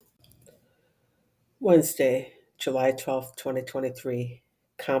Wednesday, July 12th, 2023,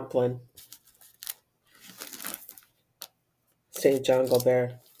 Compline, St. John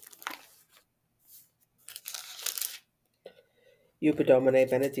Gaulbert. Iubi Domine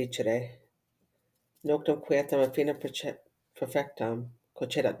benedicere, noctum quietam affina perfectam,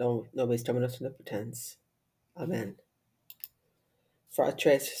 concedat nobis Dominus omnipotens. Amen.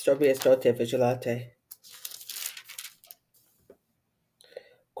 Fratres, strobius dote vigilate,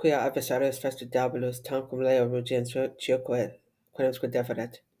 quia adversarius festudabilis tanquam leo rugiens cioque quenumque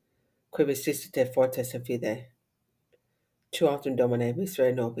deferet, quivi sistite fortes in fide. Tu autem Domine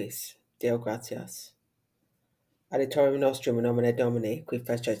miserere nobis, Deo gratias. Adiutorium nostrum in nomine Domini, qui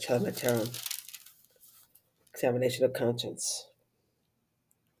fecit caelum et terram. Examination of conscience.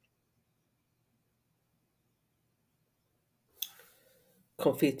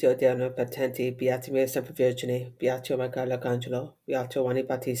 Confitio Deo patenti, beatimir semper Virgine, beatio Michael Arcangelo, beatio Juani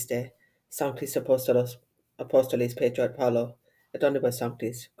Baptiste, sanctis apostolis Petro et Paulo, et omnibus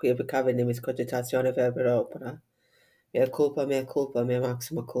sanctis, qui ubicavi nimis cogitatione verbera opera, mea culpa, mea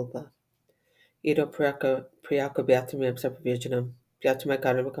maxima culpa. Ido preaco beatimir semper Virginem, beatio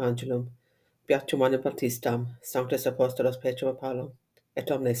Michael Arcangelum, beatio Juani Baptistam, sanctis apostolos Petro et Paulo,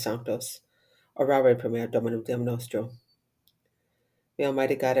 et omnes sanctos, orare per mea Dominum Deum nostro. May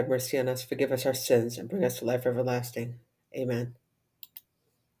Almighty God have mercy on us, forgive us our sins, and bring us to life everlasting. Amen.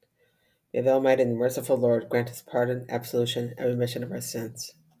 May the Almighty and merciful Lord grant us pardon, absolution, and remission of our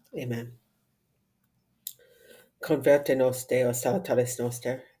sins. Amen. Converte nos, Deus, salutaris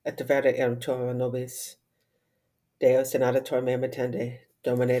noster, et devere eram tuum nobis. Deus in aditor meam attende,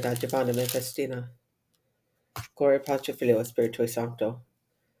 Domine adjuvanda me festina. Gloria Patri Filio Spiritui Sancto,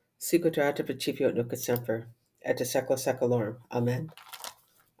 sic ut erat in principio et nunc et semper, et in saecula saeculorum. Amen.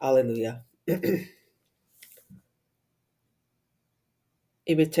 Alleluia.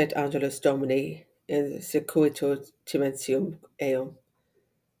 Imitet Angelus Domini in circuito dimensium eum,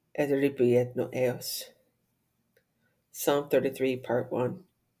 et requiet no eos. Psalm 33, Part 1.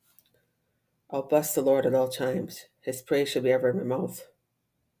 I'll bless the Lord at all times. His praise shall be ever in my mouth.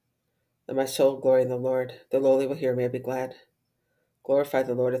 Let my soul glory in the Lord. The lowly will hear me and be glad. Glorify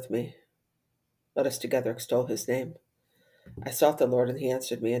the Lord with me. Let us together extol his name. I sought the Lord, and he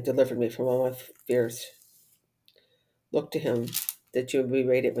answered me and delivered me from all my fears. Look to him, that you may be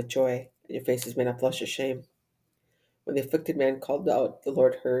radiant with joy, and your faces may not blush with shame. When the afflicted man called out, the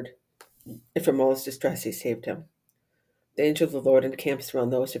Lord heard, and from all his distress he saved him. The angel of the Lord encamps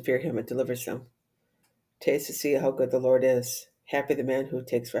around those who fear him and delivers them. Taste to see how good the Lord is. Happy the man who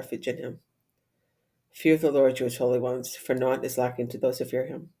takes refuge in him. Fear the Lord, you his holy ones, for naught is lacking to those who fear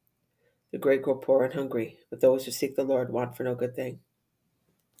him. The great grow poor and hungry, but those who seek the Lord want for no good thing.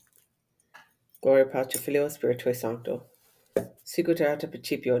 Gloria Patri Filio Spiritui Sancto, sic ut erat in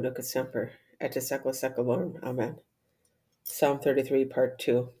principio nunc et semper, et in saecula saeculorum. Amen. Psalm 33, Part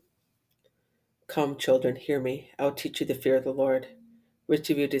 2. Come, children, hear me. I will teach you the fear of the Lord. Which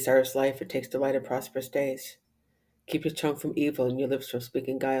of you desires life and takes delight in prosperous days? Keep your tongue from evil and your lips from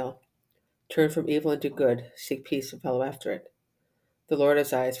speaking guile. Turn from evil and do good. Seek peace and follow after it. The Lord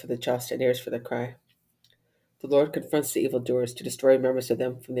has eyes for the just and ears for their cry. The Lord confronts the evildoers to destroy members of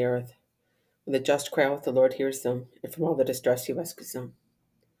them from the earth. When the just cry out, the Lord hears them, and from all their distress he rescues them.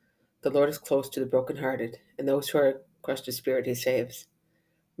 The Lord is close to the brokenhearted, and those who are crushed in spirit he saves.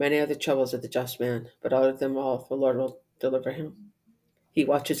 Many are the troubles of the just man, but out of them all the Lord will deliver him. He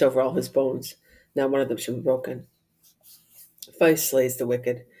watches over all his bones. Not one of them shall be broken. Vice slays the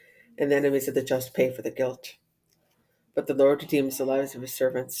wicked, and the enemies of the just pay for the guilt. But the Lord redeems the lives of his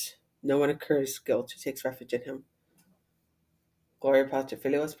servants. No one incurs guilt who takes refuge in him. Gloria Patri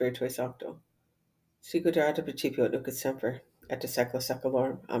Filio Spiritui Sancto, sic ut erat in principio et nunc et semper, et in saecula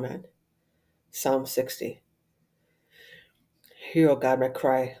saeculorum. Amen. Psalm 60. Hear, O God, my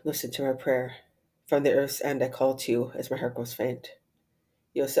cry, listen to my prayer. From the earth's end I call to you as my heart grows faint.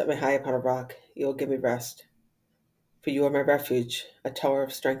 You will set me high upon a rock, you will give me rest. For you are my refuge, a tower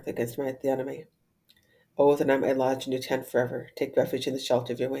of strength against the enemy. Oh, that I might lodge in your tent forever, take refuge in the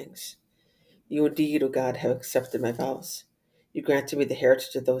shelter of your wings. You indeed, O God, have accepted my vows. You granted me the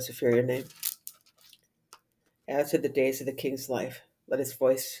heritage of those who fear your name. As to the days of the king's life, let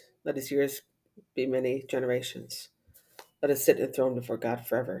his years be many generations. Let us sit enthroned before God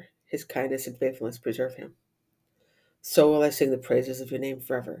forever. His kindness and faithfulness preserve him. So will I sing the praises of your name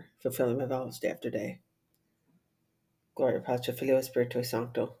forever, fulfilling my vows day after day. Gloria Patri Filio Spiritui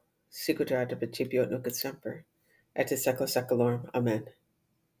Sancto, sic ut erat in principio et nunc et semper, et in saecula saeculorum. Amen.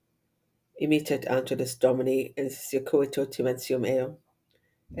 Imitet Angelus Domini in circuito dimensium eum,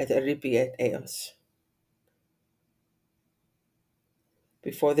 et requiet eos.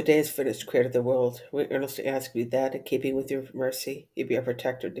 Before the day is finished, created the world, we earnestly ask you that, in keeping with your mercy, you be our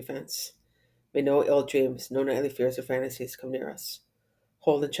protector and defense. May no ill dreams, no nightly fears or fantasies come near us.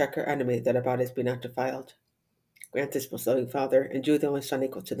 Hold and check our enemy, that our bodies be not defiled. Grant this, most loving Father, and you, the only Son,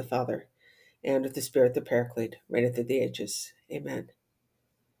 equal to the Father, and with the Spirit, the Paraclete, reigneth through the ages. Amen.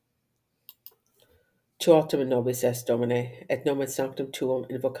 Tu ultima nobis est, Domine, et nomen sanctum tuum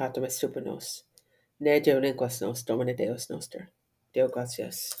invocatum est super nos. Ne Deo linguas nos, Domine Deus noster. Deo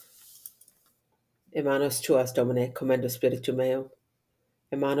gratias. In manos tuas, Domine, commendo spiritu meum.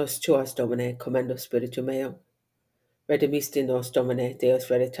 In manos tuas, Domine, commendo spiritu meum. Redemisti nos, Domine, Deus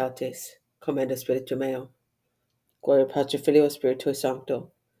veritatis, commendo spiritu meum. Gloria Patri Filio Spiritui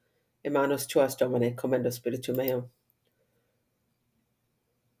Sancto. In manos tuas, Domine, commendo spiritu meum.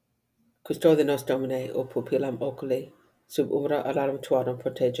 Custode nos, Domine, o pupillam oculi, sub umbra alarum tuarum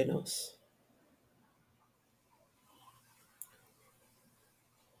protege nos.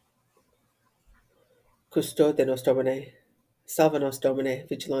 Custode nos, Domine, salva nos, Domine,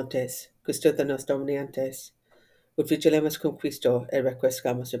 vigilantes, custode nos, dominiantes, ut vigilemus cum Christo, et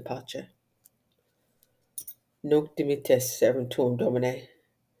requiescamus in pace. Nunc dimittes servum tuum, Domine,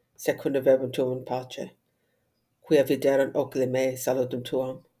 secunda verbum tuum in pace, quia viderunt oculi mei salutum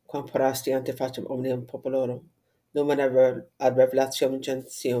tuam, quam parasti ante facem omnium populorum, numen ad revelationem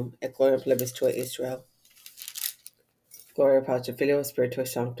gentium, et gloriam plebis tua Israel. Gloria Patri Filio Spiritui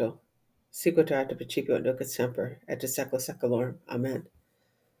Sancto, sicut erat in principio et nunc et semper, et in saecula saeculorum. Amen.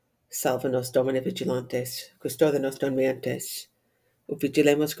 Salva nos, Domine vigilantes, custode nos dormientes, ut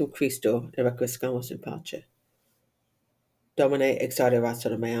vigilemus cum Christo, et requiescamus in pace. Domine exaudi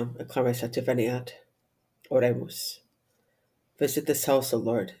ratio meam, et clame sativeniat. Oremus. Visit this house, O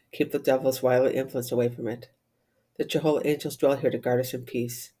Lord. Keep the devil's violent influence away from it. Let your holy angels dwell here to guard us in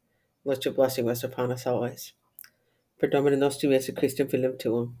peace. Let your blessing rest upon us always. Per Domine nostrum Iesu Christum filium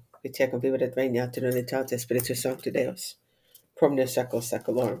tuum, et tecum vivit et regnat in unitate Spiritus Sancti Deus, pro omnia saecula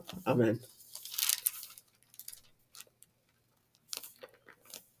saeculorum. Amen.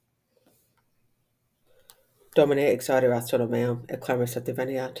 Domine exaudi ratio meam, et clame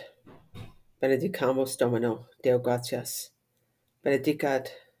sativeniat. Benedicamus Domino, Deo gratias. Benedicat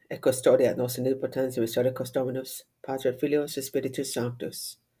et custodiat nos in nipotens misericors Dominus, Pater et Filius et Spiritus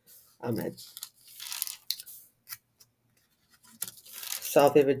Sanctus. Amen.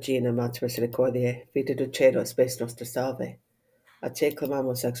 Salve Regina, Mater Misericordiae, vita dulcedo spes nostra salve. A te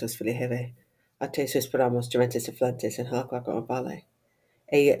clamamos exos filii Heve, a te suspiramos gementes afflentes in hoc lacrimae vale.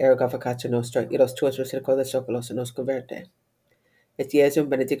 Ea erga vacatio nostra, iros tuas misericordias oculos nos converte. Et Iesum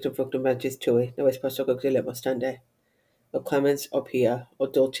benedictum fructum ventris tui, nobis post hoc auxilium ostende. O clemens, o pia, o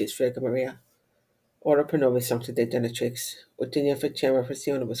dulcis Virgo Maria. Ora pro nobis sancta Dei Genetrix, ut digna faciem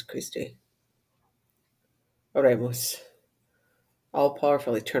reflexionibus Christi. Oremus.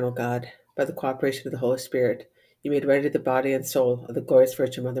 All-powerful, eternal God, by the cooperation of the Holy Spirit, you made ready the body and soul of the glorious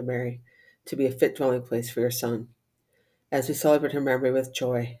Virgin Mother Mary to be a fit dwelling place for your Son. As we celebrate her memory with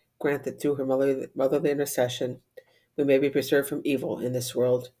joy, grant that through her motherly intercession we may be preserved from evil in this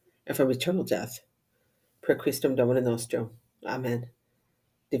world and from eternal death. Per Christum Domine nostrum. Amen.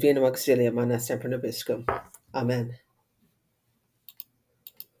 Divinum auxilium mana semper nobiscum. Amen.